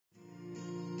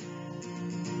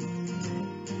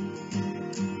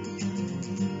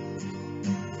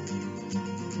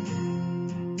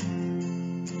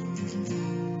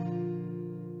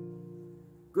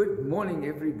morning,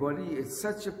 everybody. It's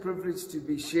such a privilege to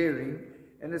be sharing,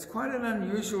 and it's quite an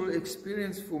unusual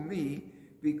experience for me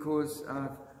because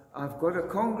I've got a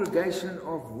congregation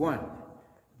of one,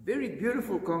 very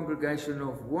beautiful congregation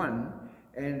of one,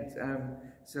 and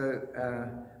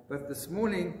but this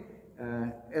morning,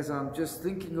 as I'm just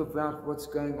thinking about what's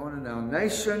going on in our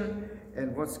nation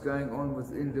and what's going on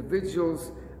with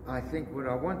individuals, I think what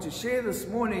I want to share this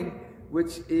morning,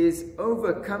 which is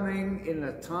overcoming in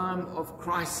a time of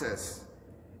crisis.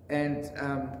 And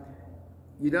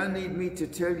you don't need me to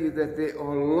tell you that there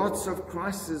are lots of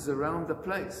crises around the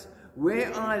place.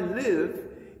 Where I live,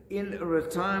 in a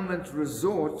retirement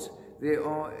resort, there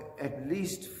are at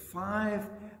least 5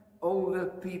 older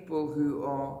people who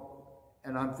are,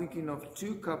 and I'm thinking of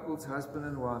 2 couples, husband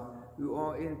and wife, who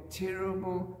are in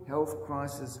terrible health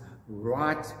crisis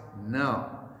right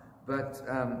now. But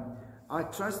I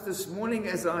trust this morning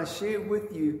as I share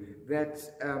with you that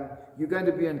you're going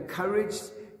to be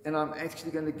encouraged, and I'm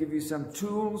actually going to give you some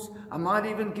tools. I might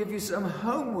even give you some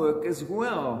homework as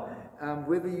well.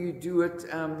 Whether you do it,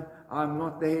 I'm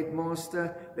not the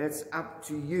headmaster, that's up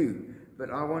to you. But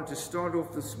I want to start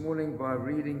off this morning by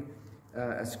reading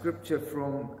a scripture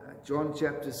from John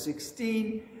chapter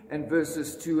 16 and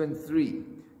verses 2 and 3.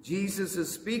 Jesus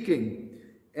is speaking,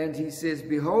 and he says,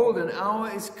 "Behold, an hour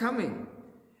is coming,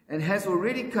 and has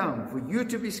already come, for you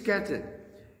to be scattered,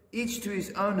 each to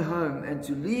his own home, and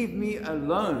to leave me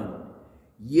alone.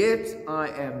 Yet I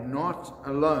am not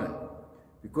alone,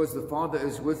 because the Father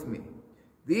is with me.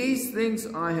 These things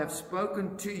I have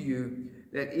spoken to you,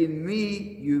 that in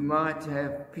me you might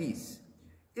have peace.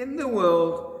 In the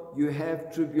world you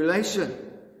have tribulation,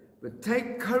 but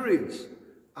take courage,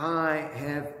 I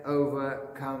have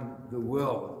overcome the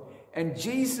world." And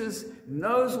Jesus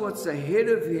knows what's ahead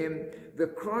of him. The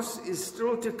cross is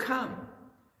still to come,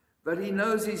 but he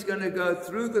knows he's going to go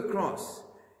through the cross.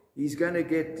 He's going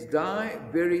to die,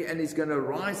 bury, and he's going to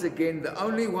rise again. The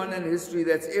only one in history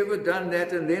that's ever done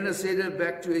that and then ascended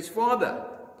back to his Father.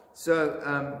 So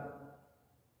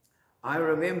I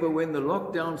remember when the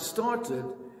lockdown started,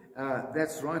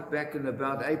 that's right back in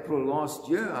about April last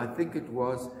year, I think it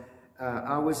was.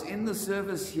 I was in the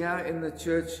service here in the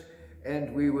church,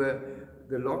 and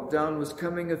the lockdown was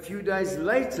coming a few days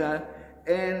later,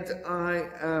 and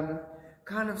I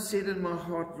kind of said in my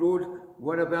heart, "Lord,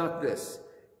 what about this?"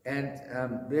 And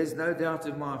there's no doubt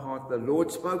in my heart, the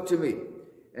Lord spoke to me,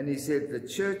 and he said, the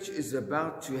church is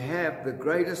about to have the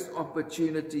greatest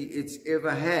opportunity it's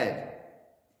ever had.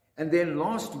 And then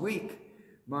last week,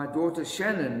 my daughter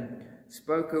Shannon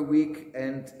spoke a week,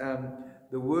 and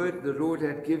the Lord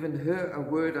had given her a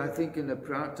word, I think in a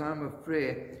time of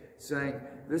prayer, saying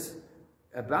this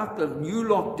about the new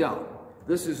lockdown.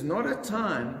 This is not a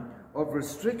time of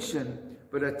restriction,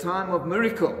 but a time of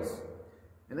miracles.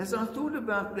 And as I thought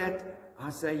about that, I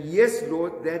say, yes,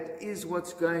 Lord, that is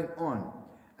what's going on.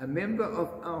 A member of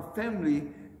our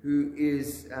family who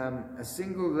is a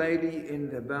single lady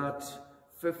in about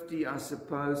 50, I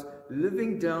suppose,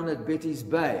 living down at Betty's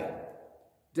Bay.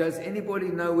 Does anybody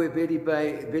know where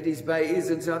Betty's Bay is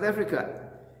in South Africa?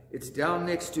 It's down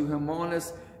next to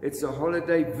Hermanus. It's a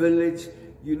holiday village.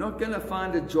 You're not going to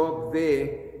find a job there,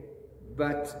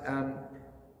 but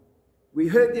we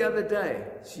heard the other day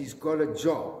she's got a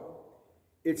job.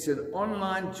 It's an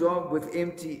online job with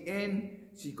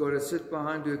MTN. She's got to sit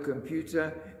behind her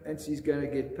computer, and she's going to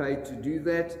get paid to do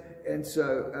that. And so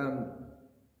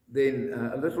then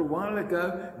a little while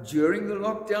ago, during the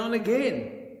lockdown again,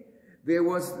 there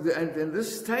was, and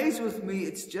this stays with me,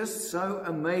 it's just so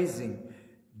amazing.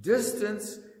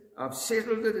 Distance, I've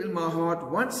settled it in my heart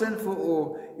once and for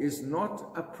all, is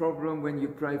not a problem when you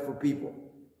pray for people.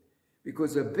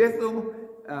 Because a Bethel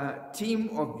team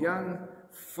of young,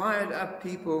 fired up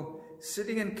people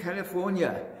sitting in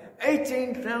California,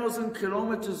 18,000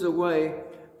 kilometers away,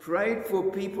 prayed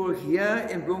for people here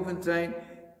in Bloemfontein,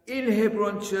 in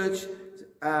Hebron Church,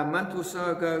 a month or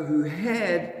so ago, who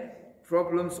had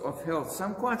problems of health,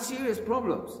 some quite serious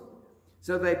problems.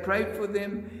 So they prayed for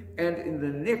them, and in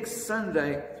the next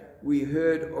Sunday, we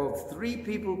heard of 3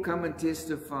 people come and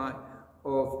testify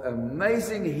of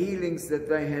amazing healings that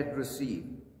they had received.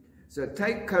 So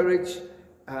take courage.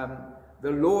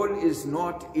 The Lord is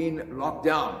not in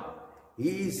lockdown.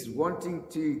 He's wanting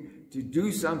to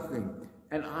do something.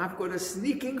 And I've got a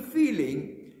sneaking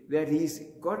feeling that he's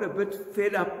got a bit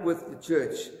fed up with the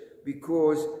church,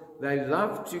 because they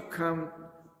love to come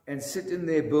and sit in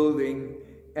their building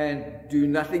and do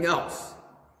nothing else.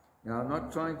 Now, I'm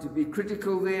not trying to be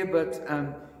critical there, but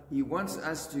he wants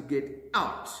us to get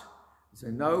out. So,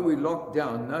 no, we're locked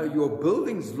down. No, your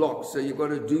building's locked, so you've got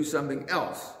to do something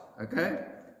else. Okay?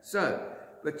 So,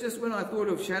 but just when I thought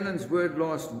of Shannon's word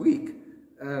last week,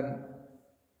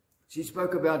 she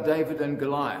spoke about David and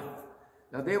Goliath.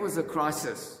 Now there was a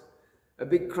crisis, a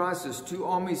big crisis, two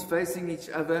armies facing each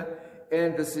other,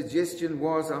 and the suggestion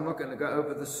was, I'm not going to go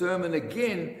over the sermon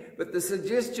again, but the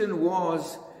suggestion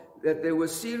was that there were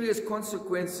serious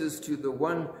consequences to the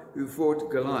one who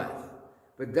fought Goliath.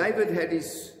 But David had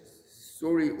his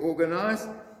story organized,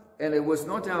 and it was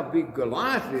not how big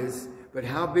Goliath is, but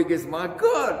how big is my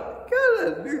God.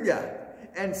 Hallelujah.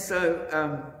 And so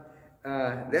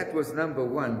that was number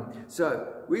one.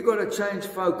 So we got to change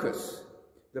focus.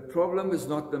 The problem is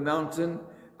not the mountain.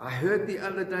 I heard the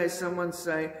other day someone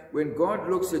say, when God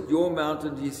looks at your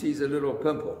mountain, he sees a little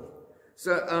pimple.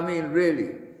 So, I mean,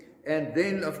 really. And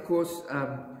then, of course,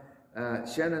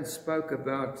 Shannon spoke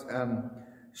about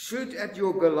shoot at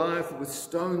your Goliath with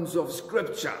stones of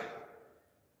Scripture.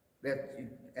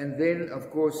 And then, of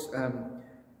course,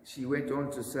 she went on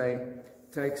to say,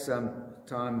 take some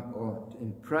time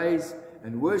in praise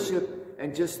and worship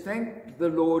and just thank the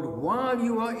Lord while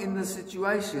you are in the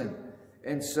situation.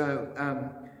 And so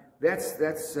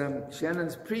that's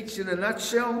Shannon's preach in a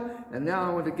nutshell. And now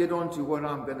I want to get on to what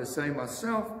I'm going to say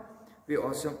myself. There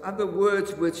are some other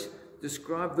words which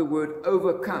describe the word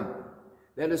overcome.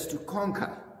 That is to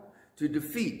conquer, to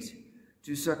defeat,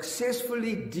 to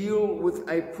successfully deal with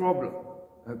a problem.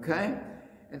 Okay?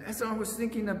 And as I was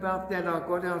thinking about that, I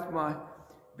got out my,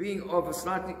 being of a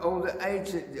slightly older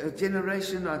age,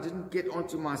 generation, I didn't get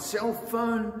onto my cell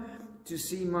phone to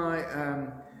see my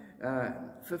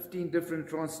 15 different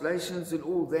translations and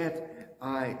all that.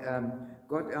 I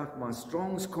got out my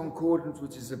Strong's Concordance,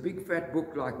 which is a big fat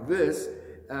book like this,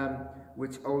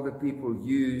 which older people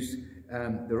use.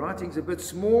 The writing's a bit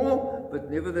small, but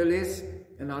nevertheless,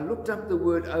 and I looked up the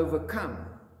word overcome.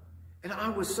 And I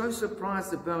was so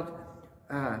surprised about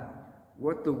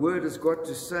what the word has got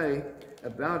to say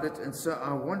about it. And so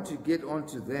I want to get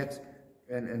onto that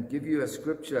and give you a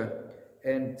scripture.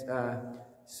 And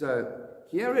so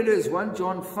here it is, 1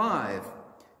 John 5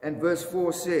 and verse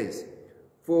 4 says,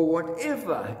 for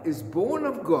whatever is born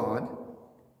of God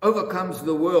overcomes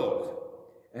the world.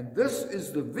 And this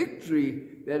is the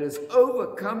victory that has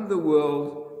overcome the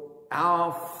world,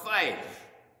 our faith.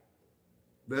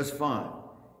 Verse 5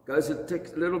 goes a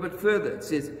little bit further. It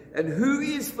says, and who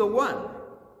is the one?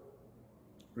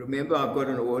 Remember, I've got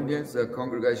an audience, a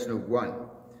congregation of one.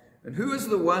 And who is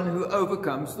the one who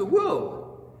overcomes the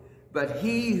world? But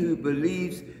he who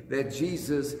believes that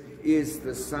Jesus is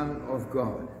the Son of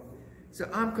God. So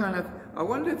I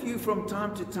wonder if you from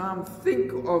time to time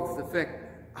think of the fact,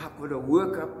 I've got to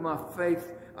work up my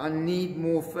faith, I need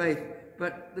more faith.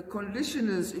 But the condition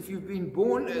is, if you've been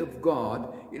born of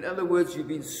God, in other words, you've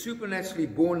been supernaturally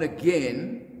born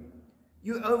again,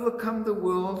 you overcome the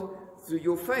world through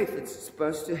your faith. It's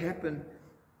supposed to happen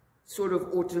sort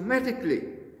of automatically.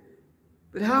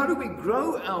 But how do we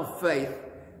grow our faith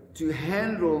to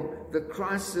handle the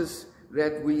crisis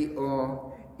that we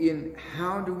are in?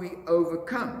 How do we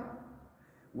overcome?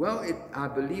 Well, I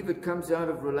believe it comes out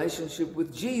of relationship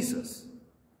with Jesus.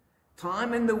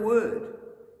 Time in the Word.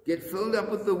 Get filled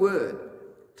up with the Word.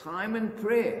 Time in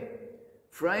prayer.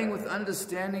 Praying with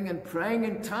understanding and praying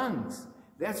in tongues.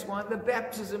 That's why the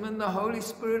baptism in the Holy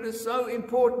Spirit is so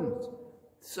important.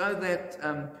 So that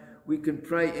we can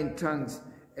pray in tongues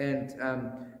and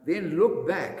then look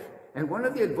back. And one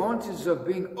of the advantages of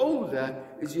being older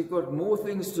is you've got more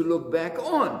things to look back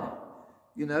on.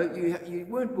 You know, you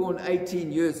weren't born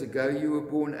 18 years ago, you were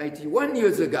born 81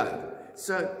 years ago.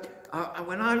 So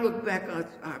when I look back,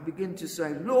 I begin to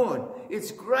say, Lord,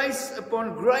 it's grace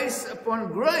upon grace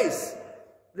upon grace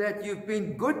that you've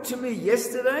been good to me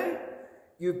yesterday.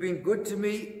 You've been good to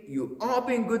me. You are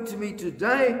being good to me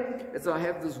today as I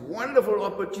have this wonderful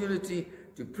opportunity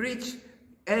to preach.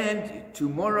 And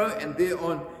tomorrow and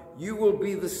thereon, you will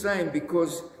be the same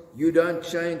because you don't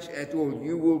change at all.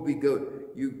 You will be good.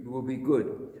 You will be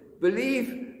good.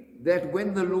 Believe that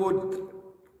when the Lord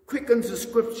quickens a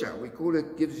scripture, we call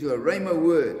it, gives you a rhema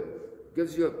word,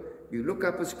 gives you you look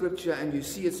up a scripture and you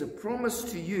see it's a promise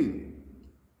to you.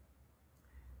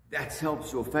 That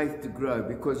helps your faith to grow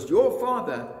because your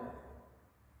Father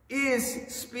is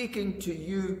speaking to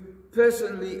you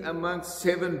personally amongst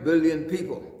 7 billion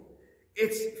people.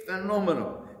 It's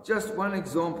phenomenal. Just one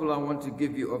example I want to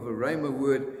give you of a rhema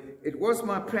word. It was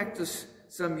my practice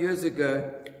some years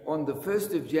ago on the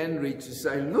 1st of January to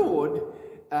say, Lord,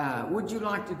 would you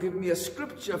like to give me a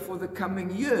scripture for the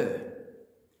coming year?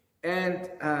 And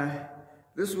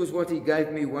this was what he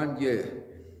gave me one year.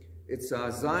 It's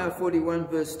Isaiah 41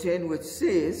 verse 10, which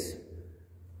says,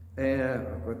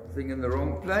 I've got the thing in the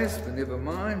wrong place, but never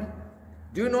mind.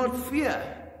 Do not fear,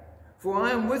 for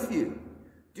I am with you.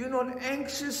 Do not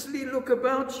anxiously look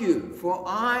about you, for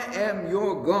I am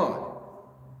your God.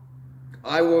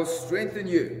 I will strengthen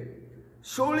you.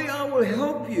 Surely I will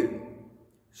help you.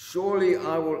 Surely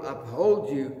I will uphold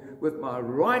you with my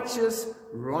righteous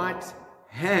right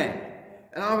hand.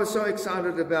 And I was so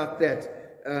excited about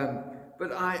that.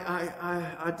 But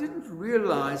I didn't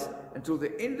realize until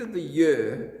the end of the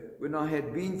year, when I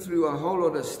had been through a whole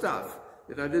lot of stuff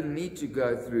that I didn't need to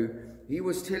go through. He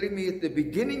was telling me at the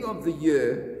beginning of the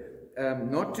year,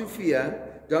 not to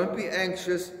fear, don't be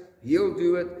anxious, he'll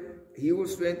do it, he will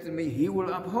strengthen me, he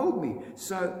will uphold me.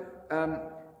 So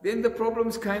then the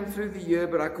problems came through the year,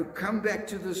 but I could come back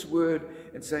to this word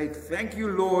and say, thank you,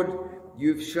 Lord,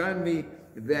 you've shown me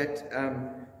that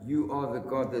you are the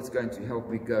God that's going to help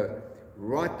me go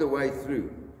right the way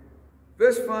through.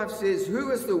 Verse 5 says,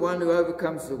 who is the one who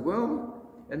overcomes the world?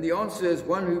 And the answer is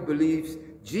one who believes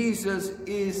Jesus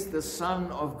is the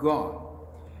Son of God.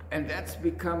 And that's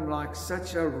become like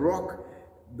such a rock.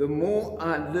 The more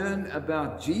I learn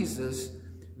about Jesus,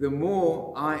 the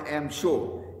more I am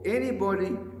sure.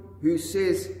 Anybody who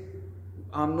says,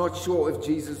 I'm not sure if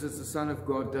Jesus is the Son of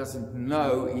God, doesn't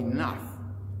know enough.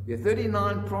 There are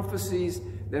 39 prophecies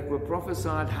that were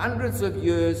prophesied hundreds of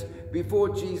years before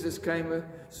Jesus came,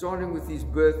 starting with his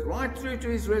birth, right through to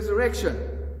his resurrection,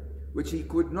 which he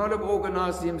could not have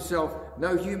organized himself.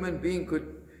 No human being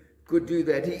could do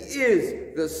that. He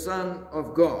is the Son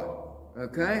of God.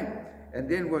 Okay? And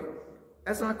then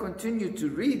as I continued to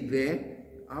read there,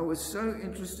 I was so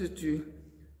interested to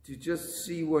just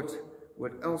see what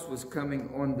else was coming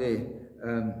on there.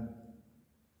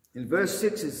 In verse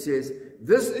 6 it says,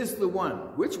 this is the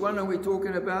one. Which one are we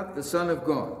talking about? The Son of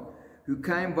God, who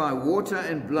came by water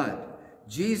and blood,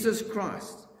 Jesus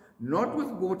Christ, not with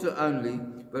water only,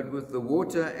 but with the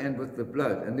water and with the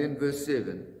blood. And then verse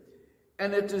 7,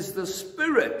 and it is the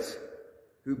Spirit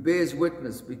who bears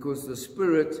witness, because the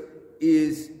Spirit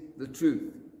is the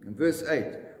truth. In verse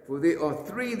 8, for there are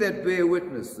three that bear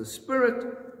witness, the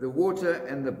Spirit, the water,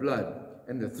 and the blood,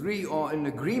 and the three are in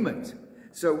agreement.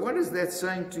 So what is that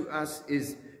saying to us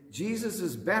is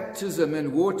Jesus' baptism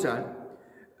in water,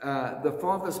 the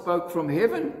Father spoke from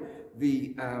heaven,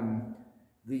 the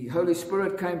Holy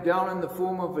Spirit came down in the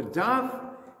form of a dove,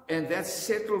 and that's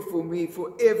settled for me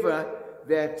forever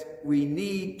that we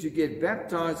need to get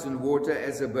baptized in water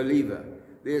as a believer.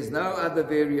 There's no other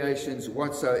variations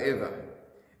whatsoever.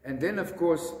 And then, of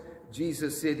course,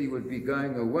 Jesus said he would be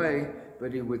going away,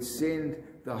 but he would send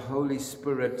the Holy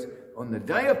Spirit on the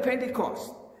day of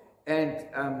Pentecost. And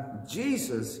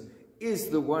Jesus is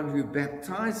the one who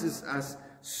baptizes us,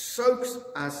 soaks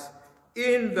us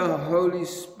in the Holy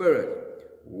Spirit.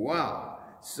 Wow.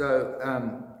 So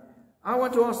I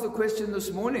want to ask the question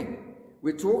this morning.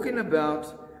 We're talking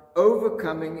about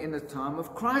overcoming in a time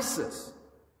of crisis.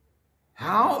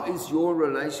 How is your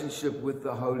relationship with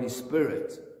the Holy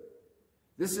Spirit?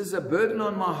 This is a burden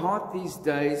on my heart these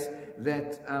days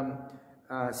that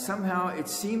somehow it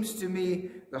seems to me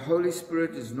the Holy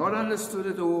Spirit is not understood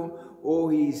at all,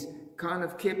 or he's kind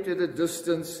of kept at a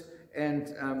distance,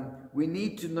 and we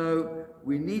need to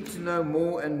know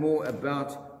more and more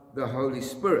about the Holy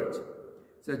Spirit.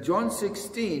 So John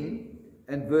 16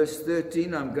 and verse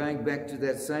 13, I'm going back to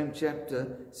that same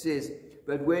chapter, says,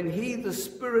 but when he, the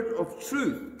Spirit of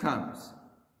truth, comes,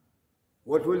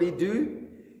 what will he do?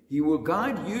 He will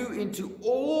guide you into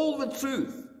all the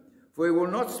truth. For he will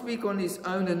not speak on his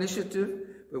own initiative,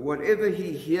 but whatever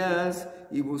he hears,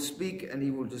 he will speak, and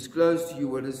he will disclose to you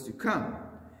what is to come.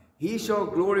 He shall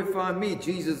glorify me,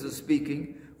 Jesus is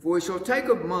speaking, for he shall take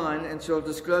of mine and shall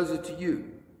disclose it to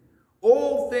you.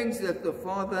 All things that the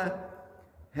Father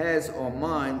has are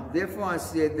mine. Therefore I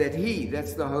said that he,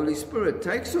 that's the Holy Spirit,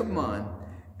 takes of mine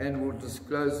and will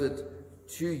disclose it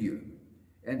to you.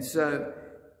 And so,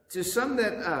 to sum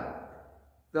that up,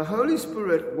 the Holy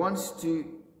Spirit wants to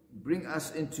bring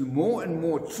us into more and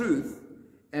more truth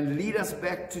and lead us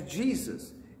back to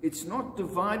Jesus. It's not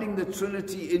dividing the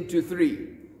Trinity into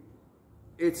three.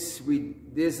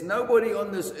 There's nobody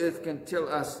on this earth can tell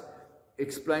us,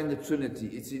 explain the Trinity.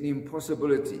 It's an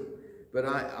impossibility. But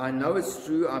I know it's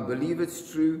true. I believe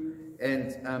it's true.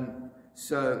 And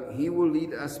so he will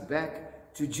lead us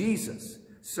back to Jesus.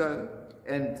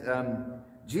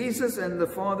 Jesus and the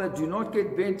Father do not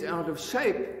get bent out of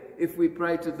shape if we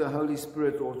pray to the Holy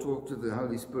Spirit or talk to the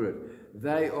Holy Spirit.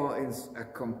 They are in a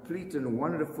complete and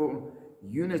wonderful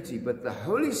unity. But the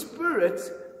Holy Spirit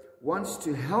wants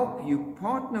to help you,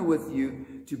 partner with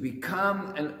you, to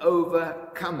become an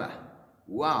overcomer.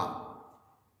 Wow.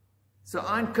 So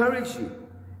I encourage you,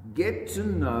 get to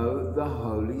know the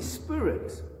Holy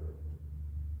Spirit.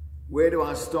 Where do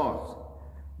I start?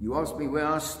 You ask me where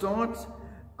I start.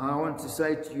 I want to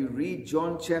say to you, read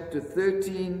John chapter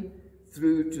 13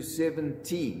 through to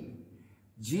 17.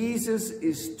 Jesus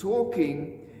is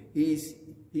talking. He's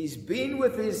been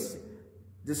with his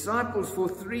disciples for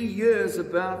 3 years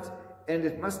and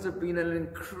it must have been an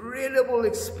incredible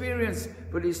experience,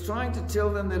 but he's trying to tell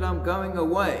them that I'm going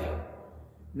away.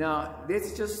 Now,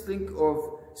 let's just think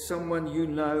of someone you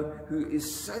know who is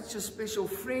such a special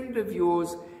friend of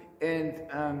yours, and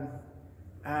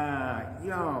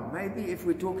yeah, maybe if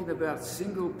we're talking about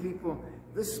single people,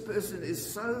 this person is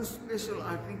so special,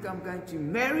 I think I'm going to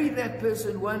marry that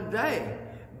person one day.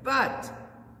 But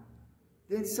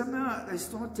then somehow they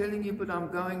start telling you, but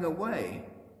I'm going away.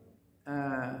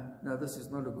 No, this is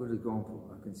not a good example.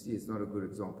 I can see it's not a good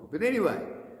example. But anyway,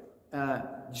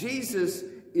 Jesus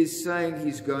is saying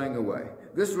he's going away.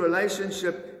 This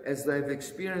relationship, as they've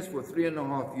experienced for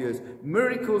 3.5 years,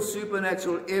 miracles,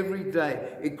 supernatural every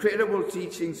day, incredible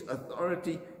teachings,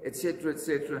 authority,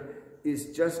 etc.,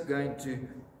 is just going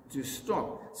to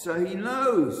stop. So he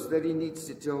knows that he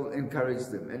needs to encourage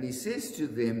them. And he says to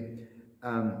them,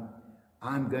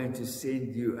 I'm going to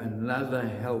send you another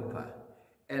helper.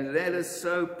 And that is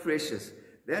so precious.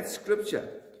 That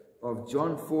scripture of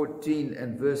John 14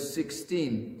 and verse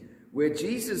 16, where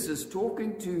Jesus is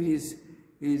talking to his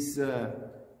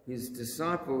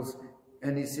disciples,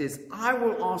 and he says, I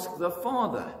will ask the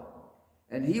Father,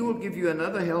 and he will give you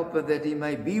another helper, that he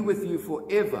may be with you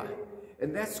forever.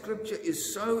 And that scripture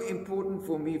is so important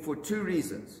for me for 2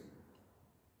 reasons.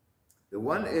 The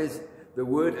one is the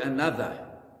word another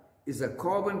is a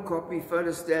carbon copy,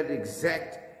 photostat,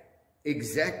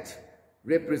 exact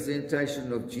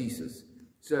representation of Jesus.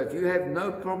 So if you have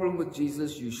no problem with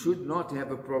Jesus, you should not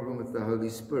have a problem with the Holy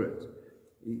Spirit.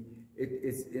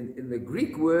 It's in the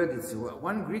Greek word, it's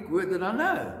one Greek word that I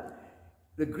know.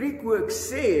 The Greek word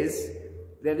says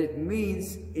that it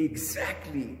means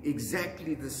exactly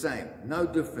the same, no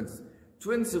difference.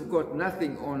 Twins have got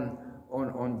nothing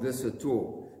on this at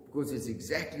all, because it's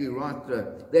exactly right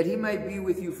there. That he may be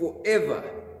with you forever.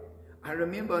 I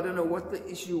remember, I don't know what the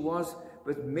issue was,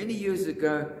 but many years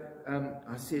ago,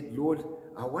 I said, Lord,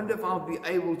 I wonder if I'll be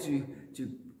able to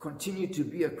continue to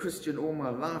be a Christian all my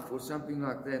life or something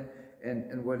like that,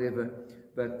 and whatever.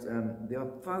 But there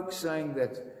are folks saying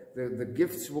that the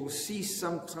gifts will cease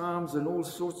sometimes and all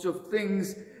sorts of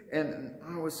things. And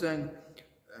I was saying,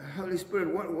 Holy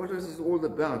Spirit, what is this all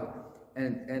about?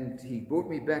 And he brought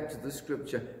me back to the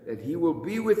scripture that he will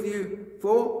be with you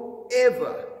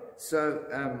forever. So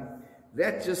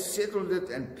that just settled it,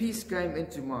 and peace came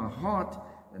into my heart,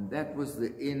 and that was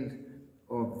the end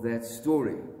of that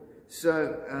story.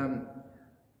 So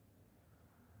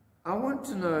I want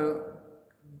to know,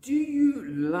 do you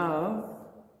love,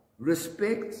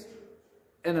 respect,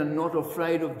 and are not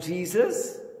afraid of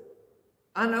Jesus?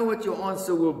 I know what your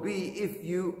answer will be if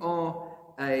you are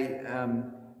a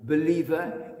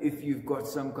believer, if you've got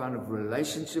some kind of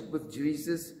relationship with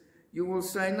Jesus. You will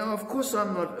say, no, of course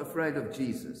I'm not afraid of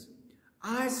Jesus.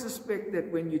 I suspect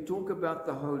that when you talk about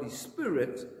the Holy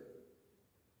Spirit,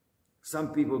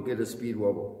 some people get a speed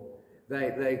wobble.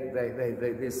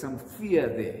 There's some fear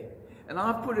there. And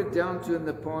I've put it down to in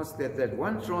the past that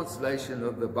one translation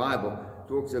of the Bible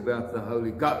talks about the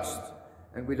Holy Ghost.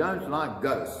 And we don't like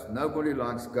ghosts. Nobody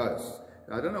likes ghosts.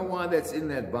 I don't know why that's in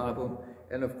that Bible.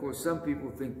 And of course, some people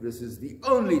think this is the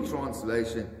only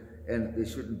translation and there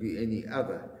shouldn't be any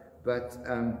other. But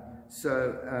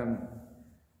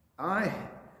I've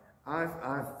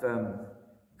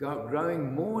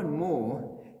growing more and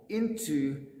more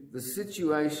into the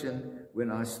situation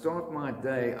when I start my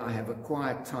day, I have a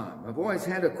quiet time. I've always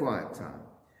had a quiet time.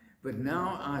 But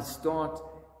now I start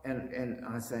and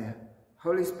I say,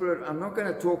 Holy Spirit, I'm not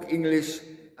going to talk English.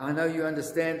 I know you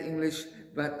understand English,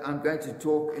 but I'm going to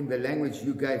talk in the language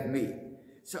you gave me.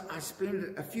 So I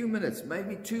spend a few minutes,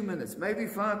 maybe 2 minutes, maybe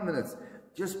 5 minutes,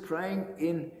 just praying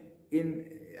in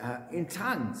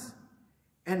tongues.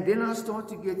 And then I start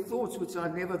to get thoughts which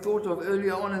I'd never thought of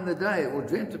earlier on in the day or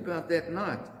dreamt about that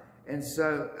night. And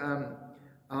so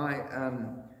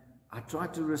I try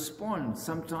to respond.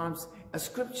 Sometimes a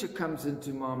scripture comes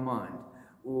into my mind,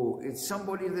 or it's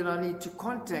somebody that I need to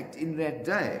contact in that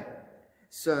day.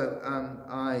 So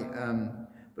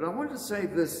but I want to say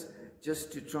this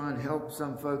just to try and help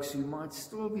some folks who might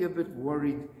still be a bit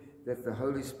worried that the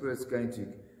Holy Spirit's going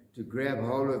to grab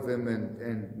hold of them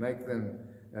and make them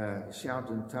shout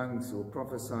in tongues or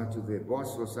prophesy to their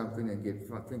boss or something and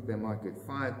think they might get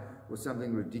fired or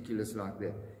something ridiculous like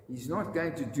that. He's not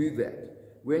going to do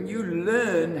that. When you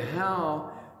learn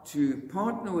how to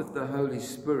partner with the Holy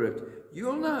Spirit,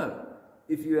 you'll know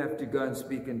if you have to go and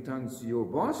speak in tongues to your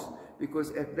boss,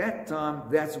 because at that time,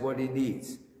 that's what he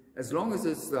needs. As long as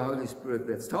it's the Holy Spirit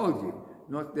that's told you,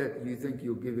 not that you think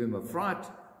you'll give him a fright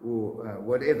or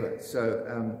whatever.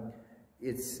 So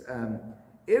it's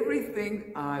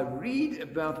everything I read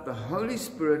about the Holy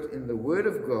Spirit in the Word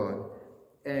of God,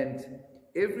 and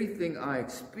everything I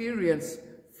experience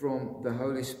from the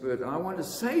Holy Spirit, I want to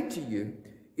say to you,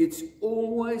 it's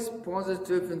always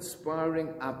positive,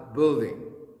 inspiring, upbuilding.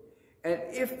 And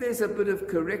if there's a bit of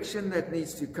correction that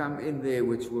needs to come in there,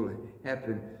 which will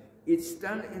happen, it's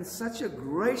done in such a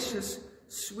gracious,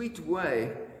 sweet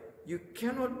way, you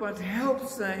cannot but help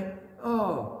saying,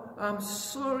 oh, I'm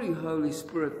sorry, Holy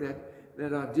Spirit,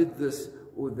 that I did this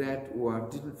or that, or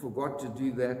I forgot to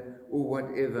do that, or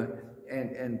whatever.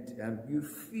 And you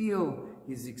feel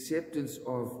his acceptance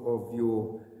of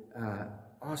your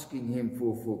asking him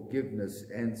for forgiveness.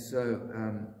 And so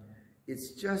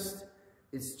it's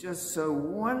just so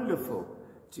wonderful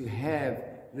to have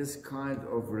this kind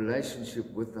of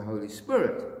relationship with the Holy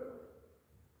Spirit.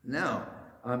 Now,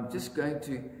 I'm just going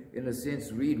to, in a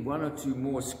sense, read one or two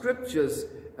more scriptures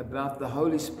about the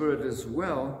Holy Spirit as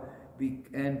well.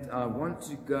 And I want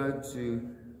to go to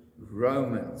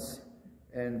Romans.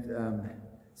 And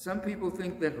some people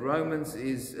think that Romans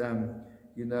is,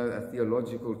 you know, a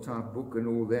theological type book and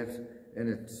all that. And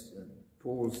it's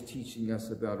Paul's teaching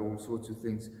us about all sorts of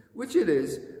things, which it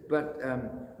is. But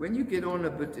when you get on a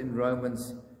bit in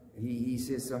Romans, he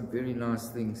says some very nice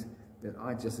things that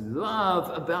I just love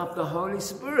about the Holy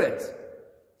Spirit.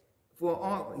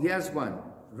 Here's one,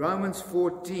 Romans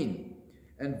 14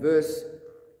 and verse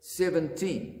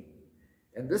 17.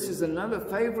 And this is another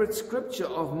favorite scripture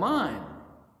of mine.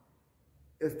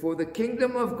 For the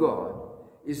kingdom of God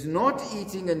is not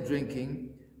eating and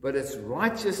drinking, but it's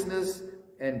righteousness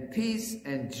and peace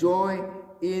and joy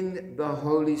in the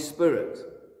Holy Spirit.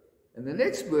 And the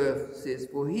next verse says,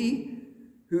 for he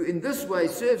who in this way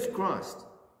serves Christ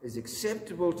is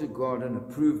acceptable to God and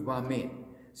approved by men.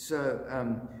 So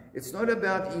it's not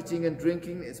about eating and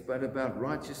drinking, it's but about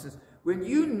righteousness. When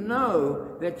you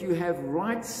know that you have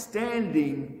right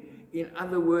standing, in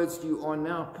other words, you are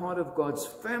now part of God's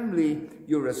family,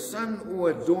 you're a son or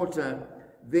a daughter,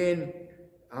 then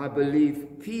I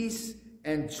believe peace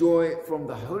and joy from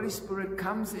the Holy Spirit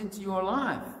comes into your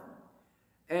life.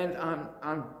 And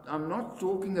I'm not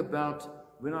talking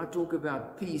about, when I talk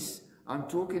about peace, I'm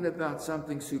talking about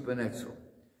something supernatural.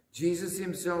 Jesus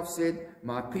himself said,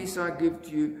 my peace I give to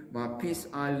you, my peace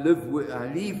I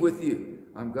leave with you.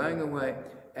 I'm going away,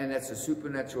 and that's a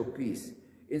supernatural peace.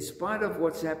 In spite of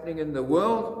what's happening in the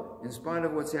world, in spite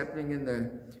of what's happening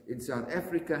in South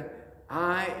Africa,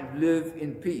 I live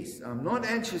in peace. I'm not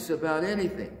anxious about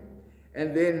anything.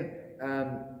 And then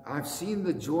I've seen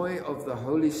the joy of the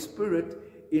Holy Spirit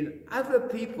in other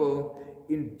people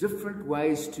in different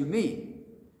ways to me.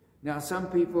 Now, some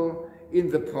people in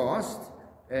the past,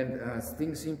 and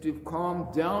things seem to have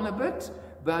calmed down a bit,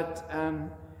 but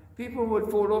people would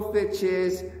fall off their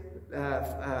chairs,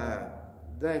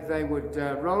 they would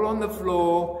roll on the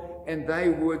floor, and they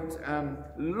would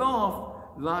laugh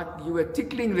like you were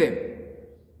tickling them,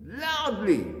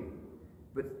 loudly.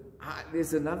 But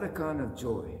there's another kind of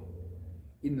joy.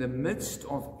 In the midst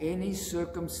of any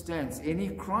circumstance, any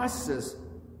crisis,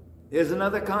 there's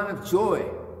another kind of joy.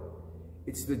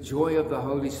 It's the joy of the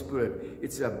Holy Spirit.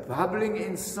 It's a bubbling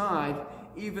inside,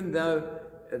 even though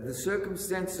the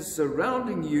circumstances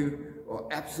surrounding you are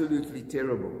absolutely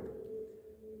terrible.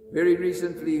 Very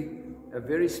recently, a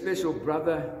very special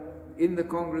brother in the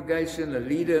congregation, a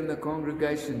leader in the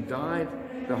congregation, died.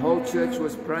 The whole church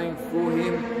was praying for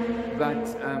him. But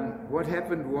what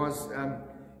happened was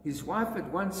his wife at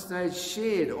one stage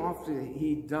shared after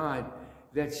he died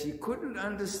that she couldn't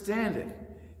understand it.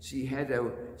 She had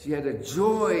a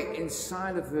joy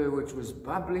inside of her which was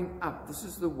bubbling up. This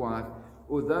is the wife,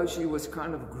 although she was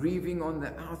kind of grieving on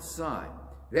the outside.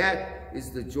 That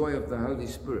is the joy of the Holy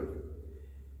Spirit.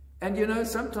 And you know,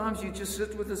 sometimes you just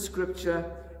sit with a scripture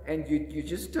and you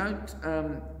just don't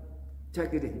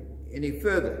take it any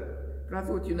further. But I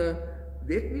thought, you know,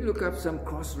 let me look up some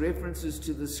cross-references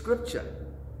to the scripture.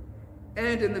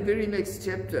 And in the very next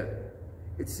chapter,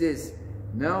 it says,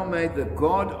 now may the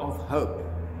God of hope.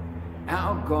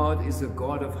 Our God is a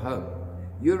God of hope.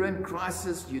 You're in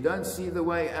crisis, you don't see the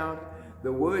way out.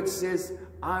 The word says,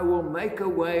 I will make a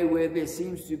way where there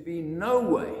seems to be no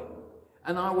way.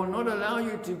 And I will not allow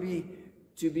you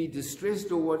to be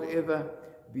distressed or whatever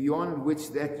beyond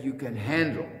which that you can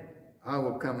handle. I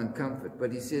will come and comfort.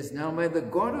 But he says, now may the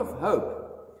God of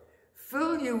hope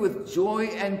fill you with joy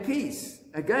and peace,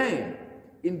 again,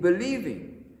 in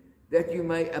believing, that you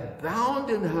may abound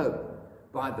in hope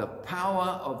by the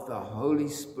power of the Holy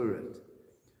Spirit.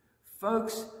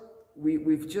 Folks,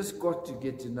 we've just got to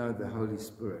get to know the Holy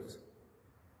Spirit.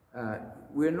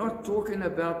 We're not talking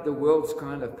about the world's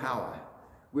kind of power.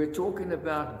 We're talking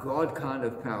about God kind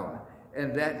of power.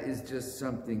 And that is just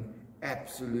something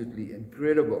absolutely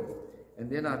incredible. And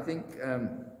then I think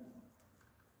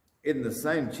in the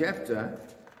same chapter,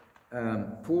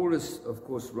 Paul is, of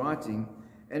course, writing,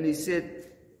 and he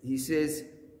says,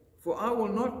 "For I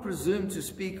will not presume to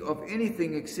speak of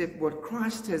anything except what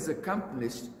Christ has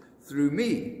accomplished through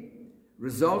me,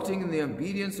 resulting in the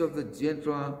obedience of the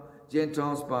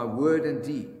Gentiles by word and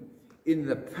deed, in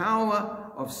the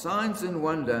power of signs and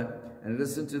wonder," and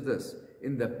listen to this,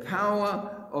 "in the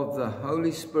power of the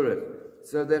Holy Spirit,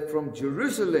 so that from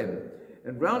Jerusalem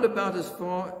and round about as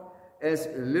far as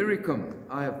Illyricum,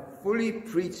 I have fully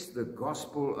preached the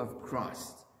gospel of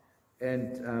Christ."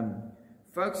 And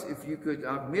folks, if you could,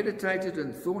 I've meditated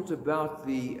and thought about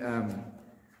the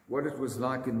what it was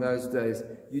like in those days.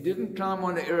 You didn't climb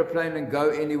on an aeroplane and go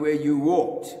anywhere, you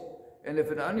walked. And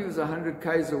if it only was 100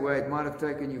 k's away, it might have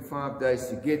taken you 5 days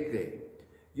to get there.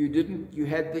 You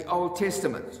had the Old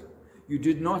Testament. You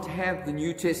did not have the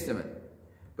New Testament.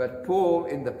 But Paul,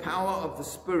 in the power of the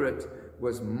Spirit,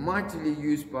 was mightily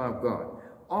used by God.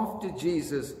 After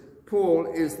Jesus, Paul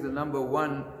is the number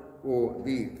one, or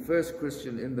the first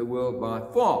Christian in the world by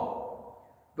far.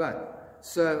 But,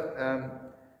 so,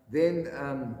 then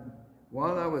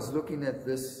while I was looking at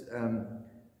this,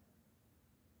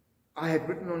 I had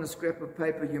written on a scrap of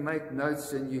paper, you make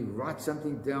notes and you write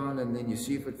something down and then you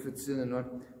see if it fits in or not.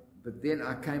 But then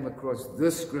I came across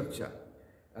this scripture,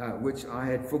 which I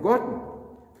had forgotten,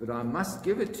 but I must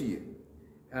give it to you.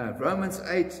 Romans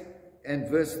 8 and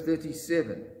verse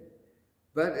 37.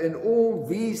 "But in all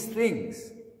these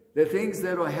things, the things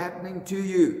that are happening to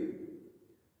you,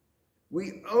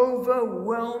 we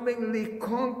overwhelmingly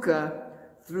conquer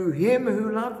through him who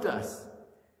loved us."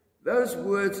 Those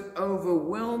words,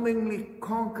 overwhelmingly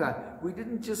conquer. We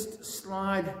didn't just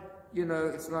slide, you know,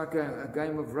 it's like a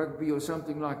game of rugby or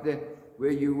something like that,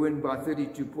 where you win by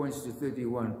 32 points to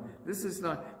 31. This is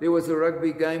not, there was a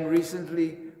rugby game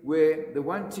recently where the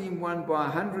one team won by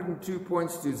 102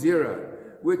 points to 0,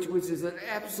 which is an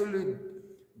absolute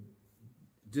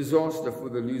disaster for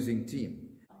the losing team.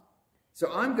 So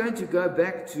I'm going to go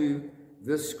back to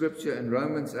this scripture in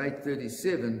Romans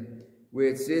 8:37, where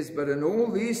it says, "But in all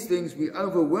these things we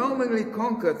overwhelmingly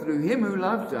conquer through him who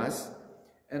loved us."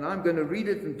 And I'm going to read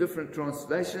it in different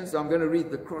translations. I'm going to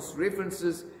read the cross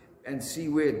references and see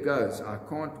where it goes. I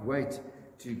can't wait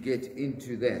to get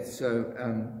into that. So,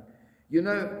 you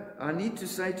know, I need to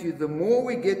say to you, the more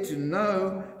we get to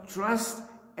know, trust,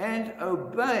 and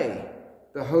obey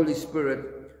the Holy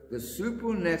Spirit, the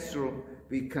supernatural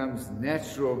becomes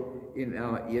natural in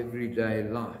our everyday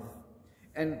life.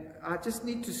 And I just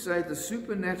need to say, the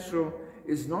supernatural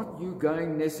is not you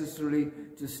going necessarily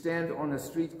to stand on a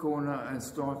street corner and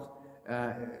start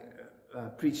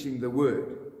preaching the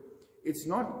word. It's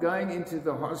not going into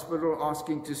the hospital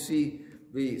asking to see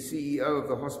the CEO of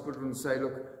the hospital and say,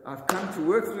 "Look, I've come to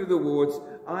work through the wards.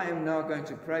 I am now going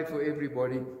to pray for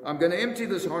everybody. I'm going to empty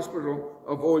this hospital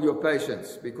of all your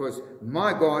patients because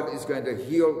my God is going to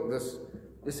heal this."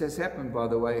 This has happened, by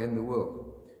the way, in the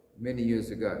world many years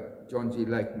ago. John G.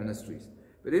 Lake Ministries.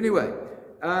 But anyway,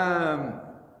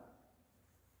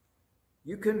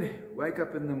 you can wake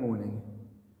up in the morning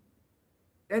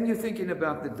and you're thinking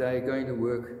about the day, going to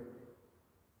work,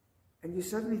 and you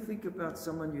suddenly think about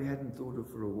someone you hadn't thought of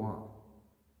for a while.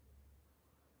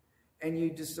 And you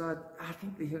decide, I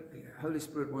think the Holy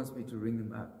Spirit wants me to ring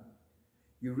them up.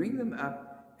 You ring them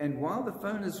up, and while the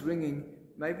phone is ringing,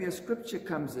 maybe a scripture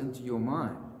comes into your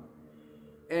mind.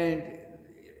 And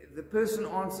the person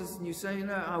answers, and you say, "You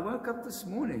know, I woke up this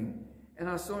morning, and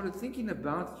I started thinking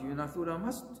about you, and I thought I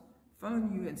must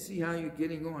phone you and see how you're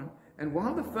getting on. And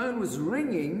while the phone was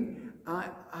ringing,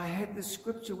 I had the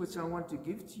scripture which I want to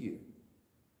give to you."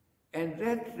 And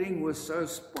that thing was so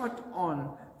spot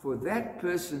on for that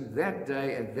person, that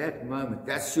day, at that moment.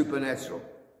 That's supernatural.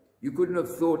 You couldn't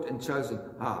have thought and chosen,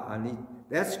 I need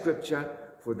that scripture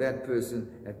for that person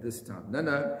at this time.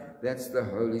 No, that's the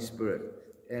Holy Spirit.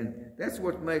 And that's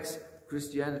what makes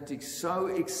Christianity so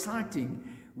exciting.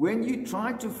 When you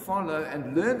try to follow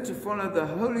and learn to follow the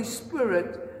Holy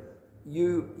Spirit,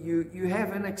 you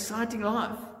have an exciting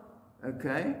life.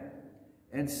 Okay?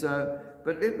 And so,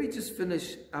 but let me just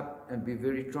finish up and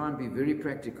try and be very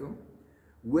practical.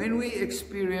 When we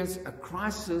experience a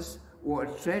crisis or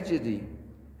a tragedy,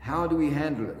 how do we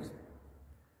handle it?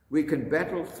 We can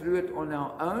battle through it on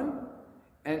our own,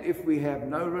 and if we have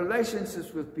no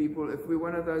relationships with people, if we're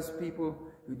one of those people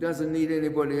who doesn't need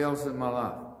anybody else in my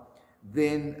life,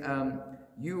 then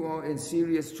you are in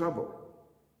serious trouble.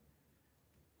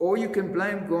 Or you can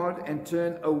blame God and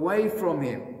turn away from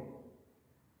him.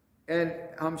 And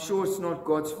I'm sure it's not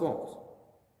God's fault.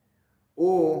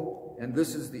 Or, and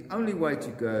this is the only way to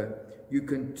go, you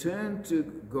can turn to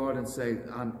God and say,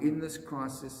 I'm in this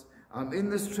crisis, I'm in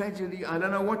this tragedy, I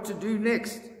don't know what to do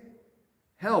next.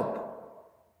 Help.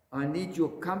 I need your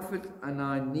comfort and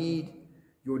I need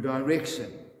your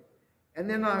direction. And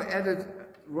then I added,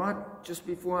 right just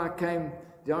before I came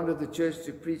down to the church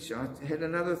to preach, I had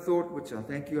another thought, which I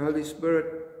thank you, Holy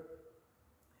Spirit,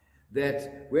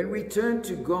 that when we turn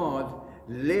to God,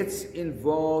 let's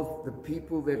involve the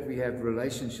people that we have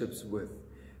relationships with.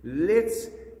 Let's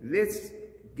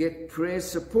get prayer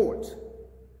support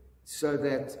so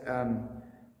that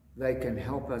they can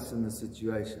help us in the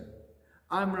situation.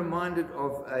 I'm reminded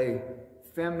of a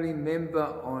family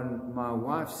member on my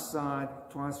wife's side,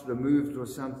 twice removed or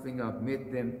something. I've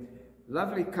met them.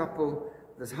 Lovely couple.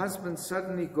 This husband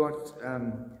suddenly got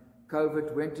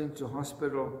COVID, went into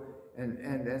hospital,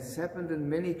 and as happened in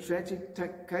many tragic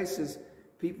cases,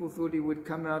 people thought he would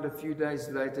come out a few days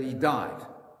later. He died.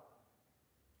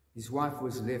 His wife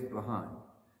was left behind.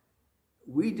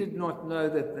 We did not know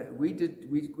that,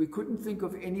 we couldn't think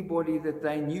of anybody that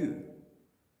they knew.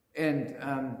 And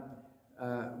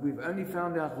we've only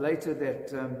found out later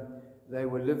that they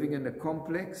were living in a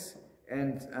complex,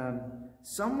 and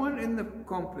someone in the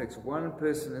complex, one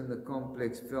person in the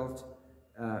complex felt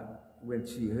when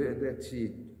she heard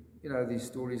that these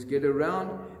stories get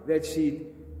around, that she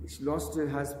lost her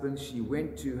husband, she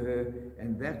went to her,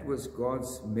 and that was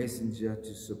God's messenger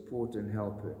to support and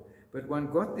help her. But one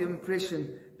got the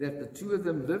impression that the two of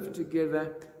them lived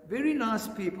together, very nice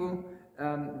people,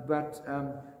 but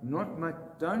not much,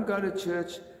 don't go to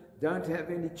church, don't have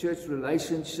any church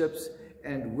relationships,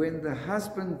 and when the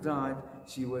husband died,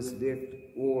 she was left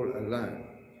all alone.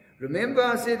 Remember,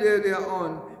 I said earlier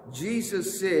on,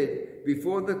 Jesus said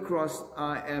before the cross,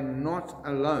 I am not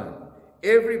alone.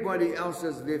 Everybody else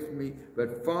has left me,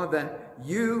 but Father,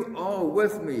 you are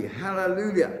with me.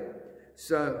 Hallelujah.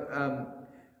 So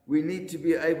we need to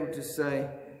be able to say,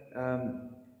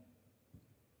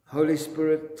 Holy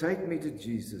Spirit, take me to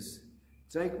Jesus.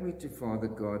 Take me to Father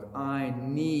God. I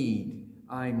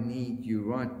need you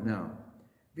right now.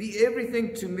 Be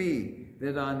everything to me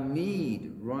that I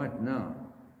need right now.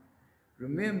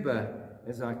 Remember,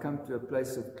 as I come to a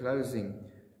place of closing,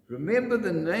 remember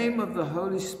the name of the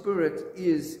Holy Spirit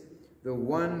is the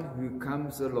one who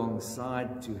comes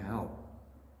alongside to help.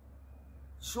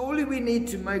 Surely we need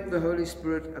to make the Holy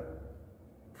Spirit a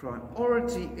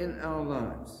priority in our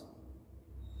lives.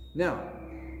 Now,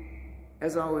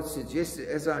 as I would suggest,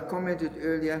 as I commented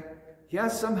earlier,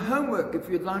 here's some homework if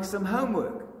you'd like some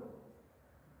homework.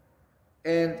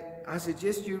 And I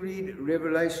suggest you read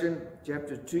Revelation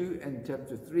chapter 2 and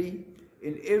chapter 3.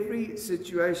 In every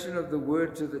situation of the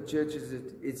word to the churches,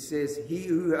 it says, he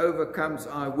who overcomes,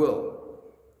 I will.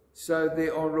 So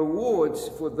there are rewards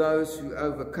for those who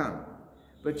overcome.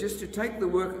 But just to take the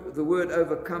word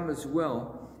overcome as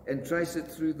well and trace it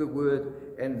through the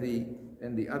word and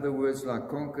the other words like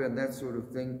conquer and that sort of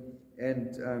thing.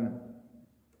 And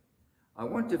I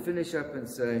want to finish up and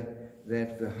say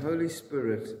that the Holy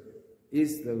Spirit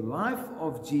is the life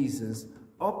of Jesus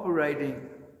operating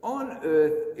on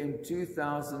earth in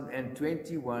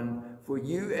 2021 for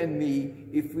you and me,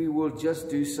 if we will just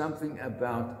do something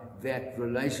about that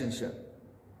relationship.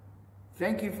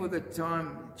 Thank you for the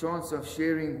chance of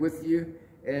sharing with you,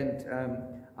 and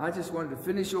I just want to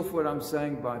finish off what I'm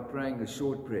saying by praying a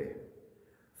short prayer.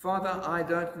 Father, I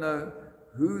don't know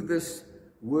who this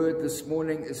word this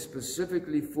morning is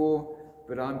specifically for,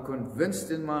 but I'm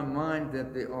convinced in my mind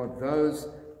that there are those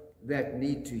that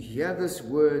need to hear this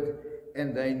word,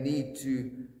 and they need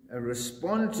to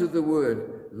respond to the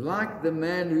word, like the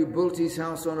man who built his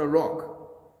house on a rock.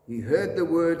 He heard the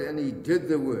word and he did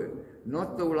the word.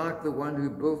 Not like the one who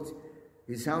built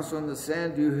his house on the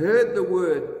sand, who heard the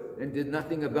word and did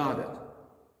nothing about it.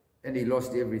 And he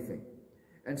lost everything.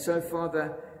 And so,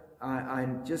 Father, I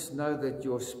just know that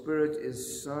your Spirit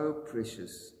is so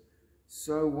precious,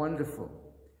 so wonderful.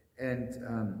 And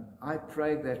I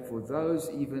pray that for those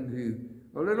even who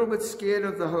are a little bit scared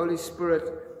of the Holy Spirit,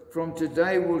 from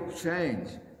today will change.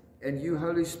 And you,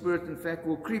 Holy Spirit, in fact,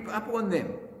 will creep up on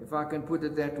them, if I can put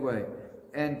it that way,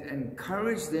 and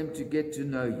encourage them to get to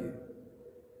know you.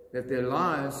 That their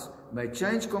lives may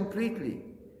change completely,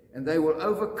 and they will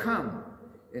overcome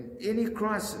in any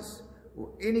crisis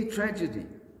or any tragedy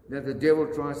that the devil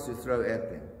tries to throw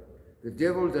at them. The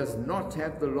devil does not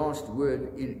have the last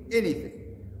word in anything.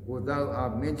 Although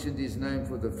I've mentioned his name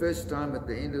for the first time at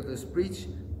the end of this preach,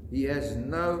 he has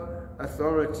no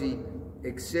authority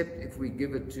except if we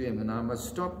give it to him. And I must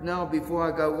stop now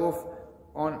before I go off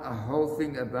on a whole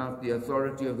thing about the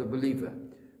authority of the believer.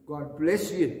 God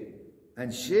bless you,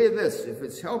 and share this. If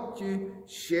it's helped you,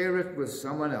 share it with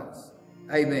someone else.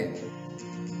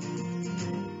 Amen.